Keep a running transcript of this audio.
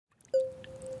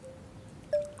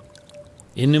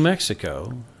In New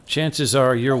Mexico, chances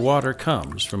are your water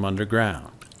comes from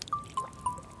underground.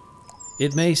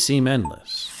 It may seem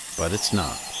endless, but it's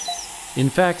not. In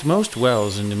fact, most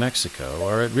wells in New Mexico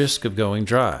are at risk of going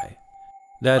dry.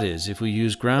 That is, if we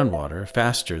use groundwater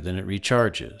faster than it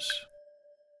recharges.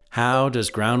 How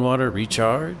does groundwater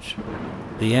recharge?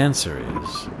 The answer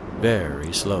is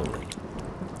very slowly.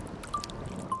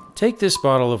 Take this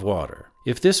bottle of water.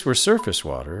 If this were surface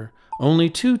water,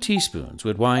 only 2 teaspoons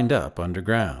would wind up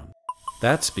underground.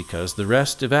 That's because the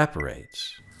rest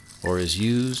evaporates or is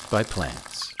used by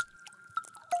plants.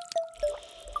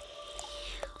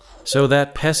 So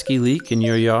that pesky leak in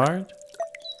your yard?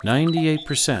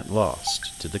 98%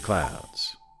 lost to the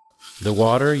clouds. The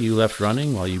water you left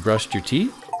running while you brushed your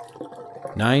teeth?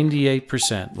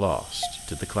 98% lost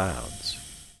to the clouds.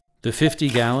 The 50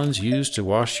 gallons used to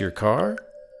wash your car?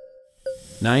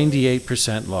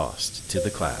 98% lost to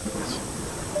the clouds.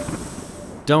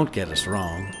 Don't get us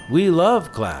wrong, we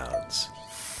love clouds,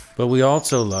 but we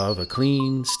also love a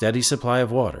clean, steady supply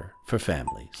of water for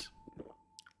families.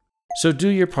 So do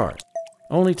your part.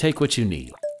 Only take what you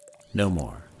need, no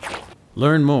more.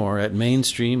 Learn more at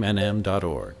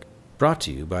mainstreamnm.org. Brought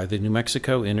to you by the New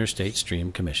Mexico Interstate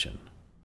Stream Commission.